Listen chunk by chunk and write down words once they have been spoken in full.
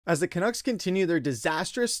As the Canucks continue their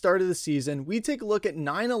disastrous start of the season, we take a look at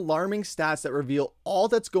 9 alarming stats that reveal all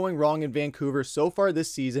that's going wrong in Vancouver so far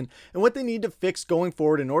this season and what they need to fix going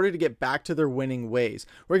forward in order to get back to their winning ways.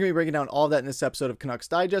 We're going to be breaking down all that in this episode of Canucks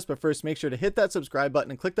Digest, but first make sure to hit that subscribe button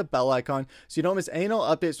and click the bell icon so you don't miss any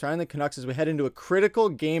updates surrounding the Canucks as we head into a critical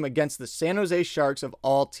game against the San Jose Sharks of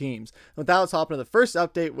all teams. With that, let's hop into the first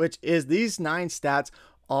update, which is these 9 stats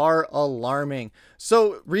are alarming.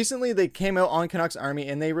 So recently they came out on Canucks Army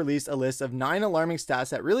and they released a list of 9 alarming stats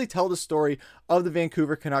that really tell the story of the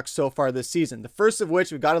Vancouver Canucks so far this season. The first of which,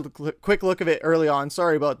 we got a quick look of it early on,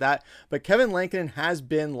 sorry about that, but Kevin Lankinen has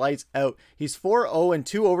been lights out. He's 4-0 and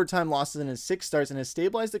 2 overtime losses in his 6 starts and has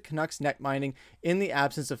stabilized the Canucks net minding in the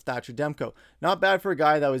absence of Thatcher Demko. Not bad for a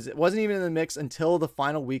guy that wasn't even in the mix until the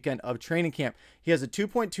final weekend of training camp. He has a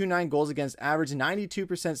 2.29 goals against average,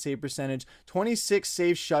 92% save percentage, 26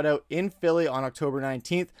 save shutout in Philly on October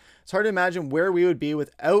 19th. It's hard to imagine where we would be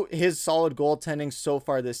without his solid goaltending so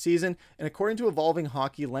far this season. And according to Evolving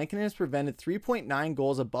Hockey, Lankinen has prevented 3.9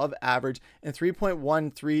 goals above average and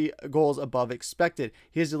 3.13 goals above expected.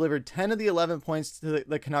 He has delivered 10 of the 11 points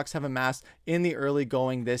the Canucks have amassed in the early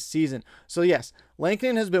going this season. So yes,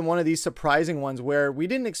 Lankinen has been one of these surprising ones where we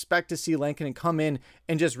didn't expect to see Lankinen come in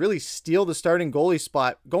and just really steal the starting goalie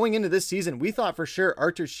spot. Going into this season, we thought for sure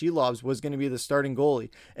Artur Shilovs was going to be the starting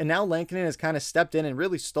goalie. And now Lankinen has kind of stepped in and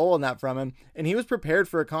really stolen that from him. And he was prepared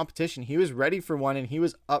for a competition. He was ready for one and he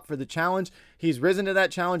was up for the challenge. He's risen to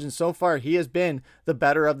that challenge, and so far he has been the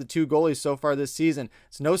better of the 2 goalies so far this season.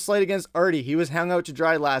 It's no slight against Artie. He was hung out to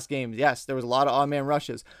dry last game. Yes, there was a lot of odd man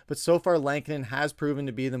rushes, but so far Lankinen has proven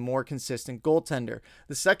to be the more consistent goaltender.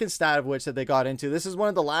 The second stat of which that they got into, this is one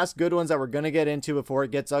of the last good ones that we're going to get into before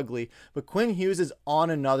it gets ugly, but Quinn Hughes is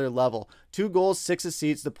on another level. 2 goals, 6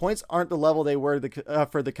 assists. The points aren't the level they were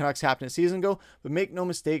for the Canucks half a season ago, but make no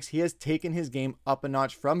mistakes, he has taken his game up a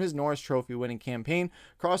notch from his Norris Trophy winning campaign.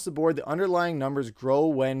 Across the board, the underlying numbers grow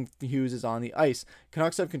when Hughes is on the ice.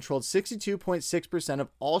 Canucks have controlled 62.6% of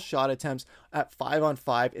all shot attempts at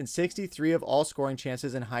 5-on-5 and 63 of all scoring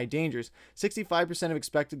chances in high dangers, 65% of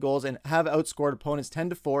expected goals, and have outscored opponents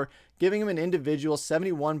 10-4, giving him an individual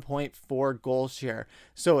 71.4 goal share.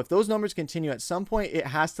 So if those numbers continue at some point, it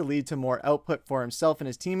has to lead to more output for himself and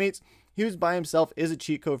his teammates. Hughes by himself is a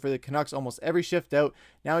cheat code for the Canucks almost every shift out.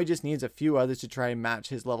 Now he just needs a few others to try and match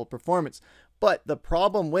his level performance. But the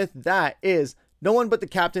problem with that is no one but the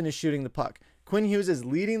captain is shooting the puck. Quinn Hughes is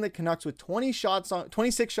leading the Canucks with 26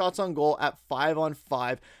 shots on goal at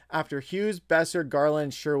 5-on-5 after Hughes, Boeser, Garland,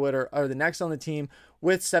 and Sherwood are the next on the team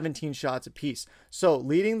with 17 shots apiece. So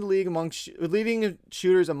leading the league leading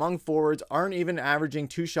shooters among forwards aren't even averaging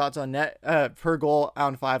 2 shots on net per goal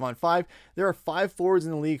on 5-on-5. There are 5 forwards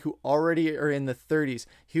in the league who already are in the 30s.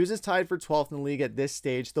 Hughes is tied for 12th in the league at this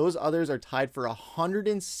stage. Those others are tied for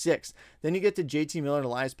 106. Then you get to JT Miller and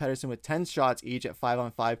Elias Pettersson with 10 shots each at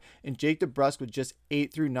 5-on-5 and Jake DeBrusk with just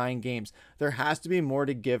 8 through 9 games. There has to be more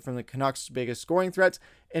to give from the Canucks' biggest scoring threats,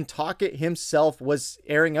 and Tocchet himself was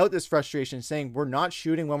airing out this frustration, saying we're not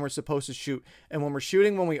shooting when we're supposed to shoot, and when we're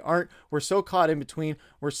shooting when we aren't, we're so caught in between,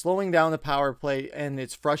 we're slowing down the power play, and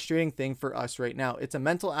it's a frustrating thing for us right now. It's a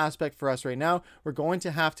mental aspect for us right now. We're going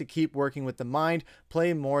to have to keep working with the mind,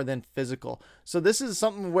 play more than physical. So this is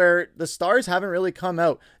something where the stars haven't really come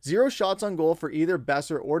out. 0 shots on goal for either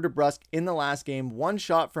Boeser or DeBrusk in the last game. 1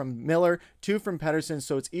 shot from Miller, 2 from Pettersson,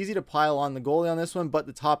 so it's easy to pile on the goalie on this one, but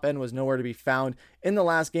the top end was nowhere to be found in the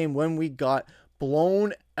last game when we got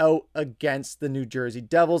blown out against the New Jersey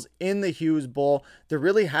Devils in the Hughes Bowl. There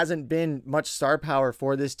really hasn't been much star power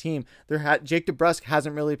for this team. Jake DeBrusk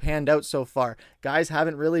hasn't really panned out so far. Guys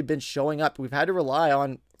haven't really been showing up. We've had to rely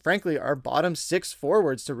on, frankly, our bottom 6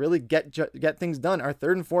 forwards to really get things done. Our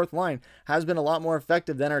 3rd and 4th line has been a lot more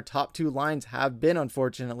effective than our top 2 lines have been,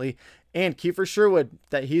 unfortunately. And Kiefer Sherwood,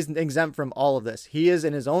 that he's exempt from all of this. He is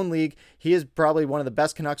in his own league. He is probably one of the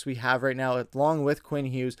best Canucks we have right now, along with Quinn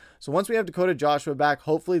Hughes. So once we have Dakota Joshua back,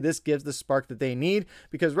 hopefully this gives the spark that they need,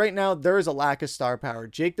 because right now there is a lack of star power.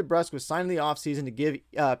 Jake DeBrusk was signed in the offseason to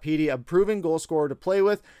give Petey a proven goal scorer to play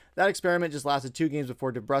with. That experiment just lasted 2 games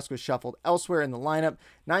before DeBrusk was shuffled elsewhere in the lineup.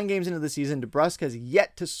 9 games into the season, DeBrusk has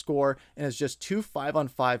yet to score and has just 2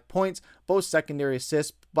 5-on-5 points, both secondary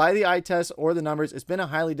assists. By the eye test or the numbers, it's been a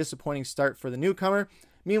highly disappointing start for the newcomer.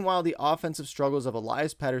 Meanwhile, the offensive struggles of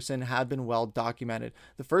Elias Pettersson have been well documented.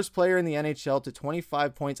 The first player in the NHL to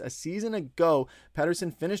 25 points a season ago,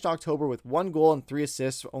 Pettersson finished October with 1 goal and 3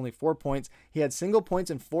 assists for only 4 points. He had single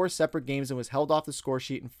points in 4 separate games and was held off the score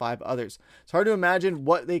sheet in 5 others. It's hard to imagine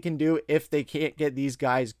what they can do if they can't get these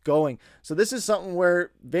guys going. So this is something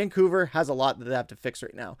where Vancouver has a lot that they have to fix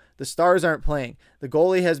right now. The stars aren't playing. The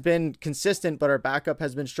goalie has been consistent, but our backup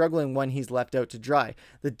has been struggling when he's left out to dry.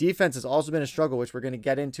 The defense has also been a struggle, which we're going to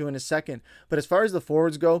get into in a second. But as far as the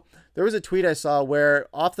forwards go, there was a tweet I saw where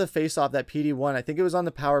off the faceoff that PD won, I think it was on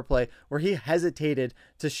the power play, where he hesitated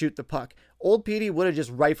to shoot the puck. Old PD would have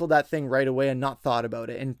just rifled that thing right away and not thought about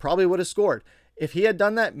it and probably would have scored. If he had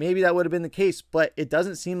done that, maybe that would have been the case, but it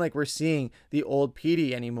doesn't seem like we're seeing the old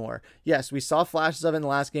PD anymore. Yes, we saw flashes of it in the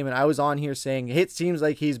last game, and I was on here saying it seems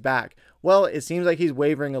like he's back. Well, it seems like he's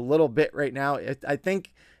wavering a little bit right now. I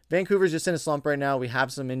think Vancouver's just in a slump right now. We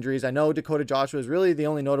have some injuries. I know Dakota Joshua is really the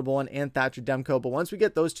only notable one, and Thatcher Demko, but once we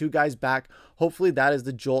get those two guys back, hopefully that is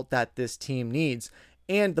the jolt that this team needs.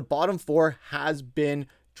 And the bottom four has been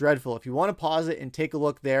dreadful. If you want to pause it and take a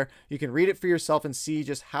look there, you can read it for yourself and see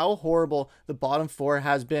just how horrible the bottom four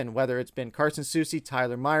has been, whether it's been Carson Soucy,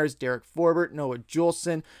 Tyler Myers, Derek Forbort, Noah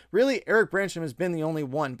Juleson. Really, Eric Branstrom has been the only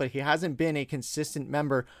one, but he hasn't been a consistent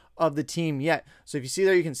member of the team yet. So if you see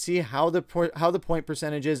there, you can see how the point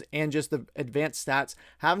percentages and just the advanced stats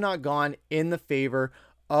have not gone in the favor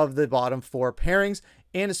of the bottom four pairings.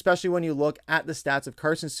 And especially when you look at the stats of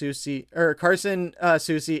Carson Soucy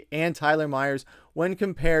and Tyler Myers when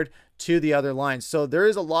compared to the other lines. So there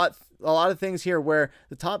is a lot of things here where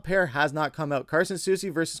the top pair has not come out. Carson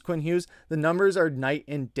Soucy versus Quinn Hughes, the numbers are night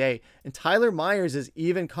and day. And Tyler Myers has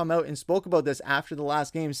even come out and spoke about this after the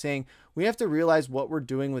last game, saying we have to realize what we're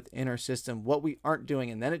doing within our system, what we aren't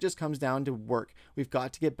doing, and then it just comes down to work. We've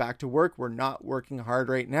got to get back to work. We're not working hard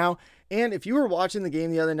right now. And if you were watching the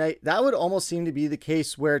game the other night, that would almost seem to be the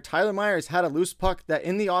case where Tyler Myers had a loose puck that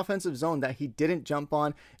in the offensive zone that he didn't jump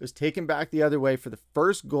on. It was taken back the other way for the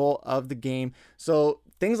first goal of the game. So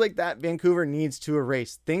things like that, Vancouver needs to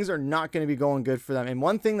erase. Things are not going to be going good for them. And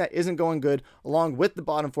one thing that isn't going good, along with the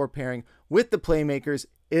bottom four pairing, with the playmakers,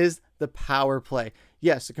 is the power play.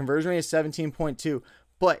 Yes, the conversion rate is 17.2,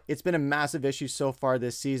 but it's been a massive issue so far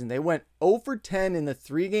this season. They went 0 for 10 in the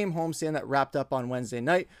 3-game homestand that wrapped up on Wednesday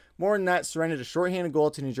night. More than that, surrendered a shorthanded goal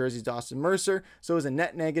to New Jersey's Dawson Mercer, so it was a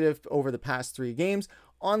net negative over the past 3 games.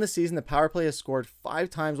 On the season, the power play has scored 5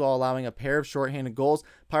 times while allowing a pair of shorthanded goals.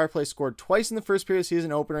 Power play scored twice in the first period of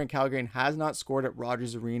season opener in Calgary and has not scored at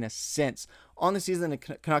Rogers Arena since. On the season, the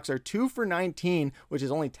Canucks are 2 for 19, which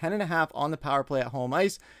is only 10.5 on the power play at home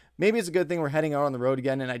ice. Maybe it's a good thing we're heading out on the road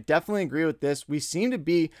again, and I definitely agree with this. We seem to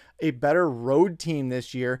be a better road team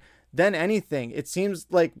this year than anything. It seems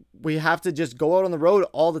like we have to just go out on the road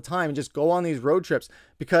all the time and just go on these road trips,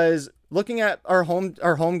 because looking at our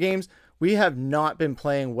home games, we have not been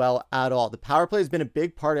playing well at all. The power play has been a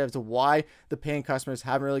big part as to why the paying customers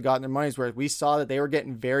haven't really gotten their money's worth. We saw that they were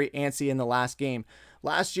getting very antsy in the last game.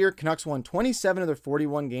 Last year, Canucks won 27 of their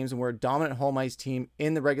 41 games and were a dominant home ice team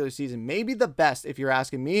in the regular season. Maybe the best, if you're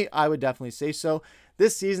asking me. I would definitely say so.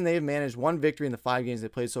 This season, they have managed 1 victory in the 5 games they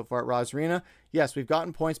played so far at Rogers Arena. Yes, we've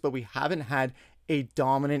gotten points, but we haven't had a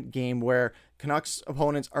dominant game where Canucks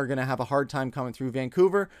opponents are going to have a hard time coming through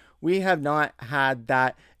Vancouver. We have not had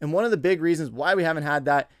that. And one of the big reasons why we haven't had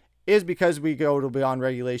that is because we go to beyond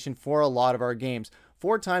regulation for a lot of our games.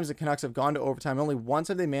 4 times the Canucks have gone to overtime. Only once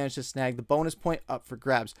have they managed to snag the bonus point up for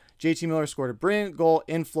grabs. JT Miller scored a brilliant goal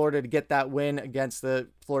in Florida to get that win against the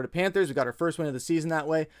Florida Panthers. We got our first win of the season that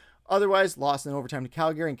way. Otherwise, lost in overtime to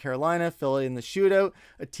Calgary and Carolina, Philly in the shootout.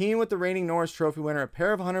 A team with the reigning Norris Trophy winner, a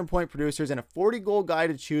pair of 100-point producers, and a 40-goal guy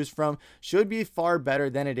to choose from should be far better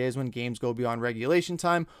than it is when games go beyond regulation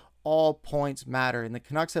time. All points matter, and the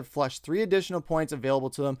Canucks have flushed 3 additional points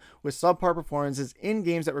available to them with subpar performances in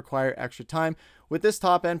games that require extra time. With this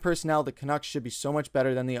top-end personnel, the Canucks should be so much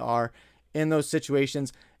better than they are in those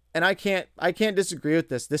situations. And I can't disagree with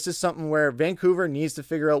this. This is something where Vancouver needs to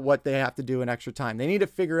figure out what they have to do in extra time. They need to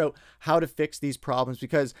figure out how to fix these problems,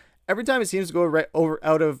 because every time it seems to go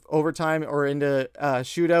out of overtime or into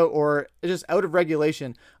shootout or just out of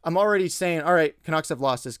regulation, I'm already saying, all right, Canucks have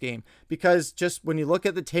lost this game, because just when you look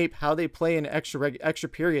at the tape, how they play in extra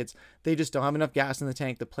periods, they just don't have enough gas in the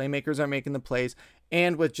tank. The playmakers aren't making the plays,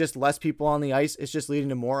 and with just less people on the ice, it's just leading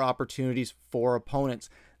to more opportunities for opponents.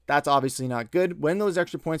 That's obviously not good. When those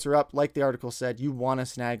extra points are up, like the article said, you want to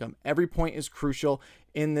snag them. Every point is crucial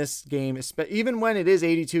in this game, even when it is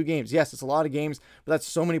 82 games. Yes, it's a lot of games, but that's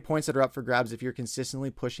so many points that are up for grabs if you're consistently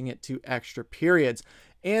pushing it to extra periods.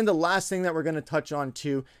 And the last thing that we're going to touch on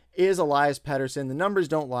too is Elias Pettersson. The numbers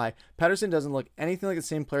don't lie. Pettersson doesn't look anything like the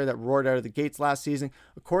same player that roared out of the gates last season.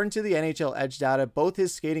 According to the NHL Edge data, both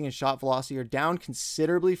his skating and shot velocity are down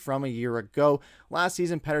considerably from a year ago. Last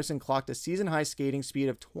season, Pettersson clocked a season-high skating speed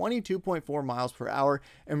of 22.4 miles per hour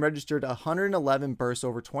and registered 111 bursts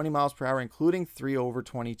over 20 miles per hour, including 3 over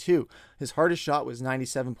 22. His hardest shot was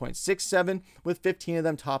 97.67, with 15 of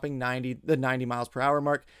them topping the 90 miles per hour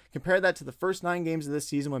mark. Compare that to the first 9 games of this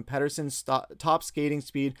season when Pettersson's top skating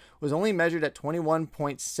speed was only measured at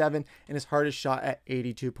 21.7 and his hardest shot at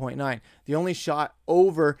 82.9. The only shot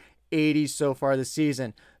over 80 so far this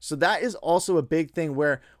season. So that is also a big thing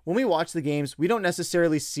where when we watch the games, we don't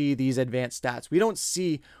necessarily see these advanced stats. We don't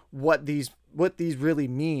see what these really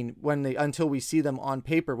mean until we see them on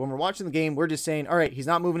paper. When we're watching the game, we're just saying, all right, he's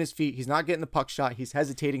not moving his feet, he's not getting the puck shot, he's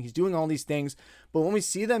hesitating, he's doing all these things. But when we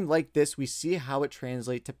see them like this, we see how it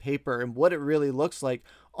translates to paper and what it really looks like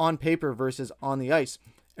on paper versus on the ice.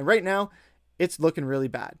 And right now, it's looking really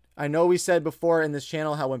bad. I know we said before in this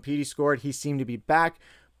channel how when Petey scored, he seemed to be back,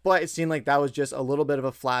 but it seemed like that was just a little bit of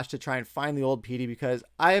a flash to try and find the old Petey, because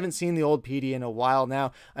I haven't seen the old Petey in a while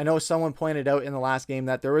now. I know someone pointed out in the last game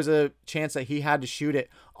that there was a chance that he had to shoot it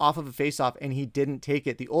off of a faceoff and he didn't take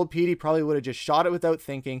it. The old Petey probably would have just shot it without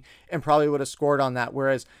thinking and probably would have scored on that.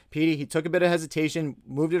 Whereas Petey, he took a bit of hesitation,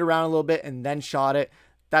 moved it around a little bit, and then shot it.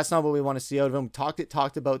 That's not what we want to see out of him.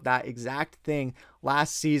 Talked about that exact thing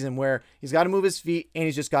last season where he's got to move his feet and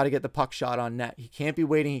he's just got to get the puck shot on net. He can't be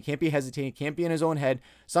waiting. He can't be hesitating. He can't be in his own head.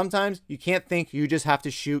 Sometimes you can't think. You just have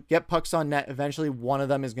to shoot, get pucks on net. Eventually one of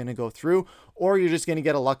them is going to go through, or you're just going to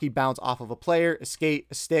get a lucky bounce off of a player, a skate,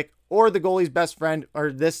 a stick, or the goalie's best friend,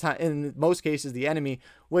 or this time, in most cases, the enemy,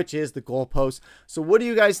 which is the goalpost. So what do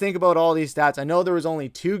you guys think about all these stats? I know there was only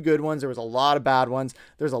 2 good ones. There was a lot of bad ones.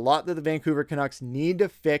 There's a lot that the Vancouver Canucks need to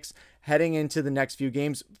fix heading into the next few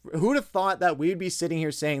games. Who'd have thought that we'd be sitting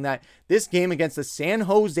here saying that this game against the San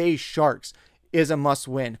Jose Sharks is a must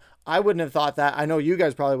win? I wouldn't have thought that. I know you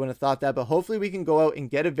guys probably wouldn't have thought that, but hopefully we can go out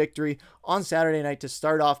and get a victory on Saturday night to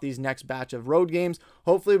start off these next batch of road games.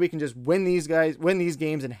 Hopefully we can just win these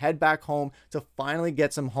games and head back home to finally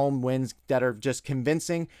get some home wins that are just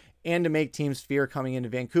convincing and to make teams fear coming into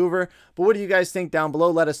Vancouver. But what do you guys think down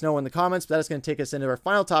below? Let us know in the comments. But that is going to take us into our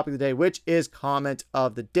final topic of the day, which is comment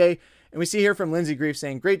of the day. And we see here from Lindsay Grief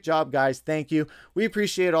saying, great job, guys. Thank you. We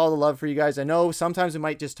appreciate all the love for you guys. I know sometimes we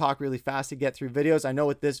might just talk really fast to get through videos. I know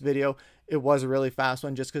with this video, it was a really fast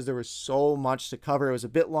one just because there was so much to cover. It was a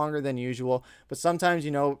bit longer than usual, but sometimes,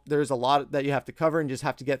 you know, there's a lot that you have to cover and just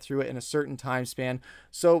have to get through it in a certain time span.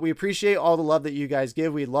 So we appreciate all the love that you guys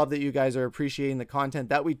give. We love that you guys are appreciating the content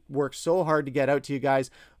that we work so hard to get out to you guys.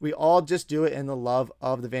 We all just do it in the love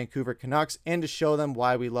of the Vancouver Canucks and to show them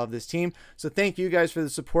why we love this team. So thank you guys for the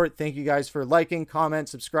support. Thank you guys for liking, comment,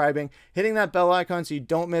 subscribing, hitting that bell icon so you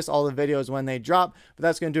don't miss all the videos when they drop. But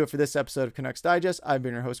that's going to do it for this episode of Canucks Digest. I've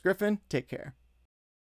been your host, Griffin. Take care.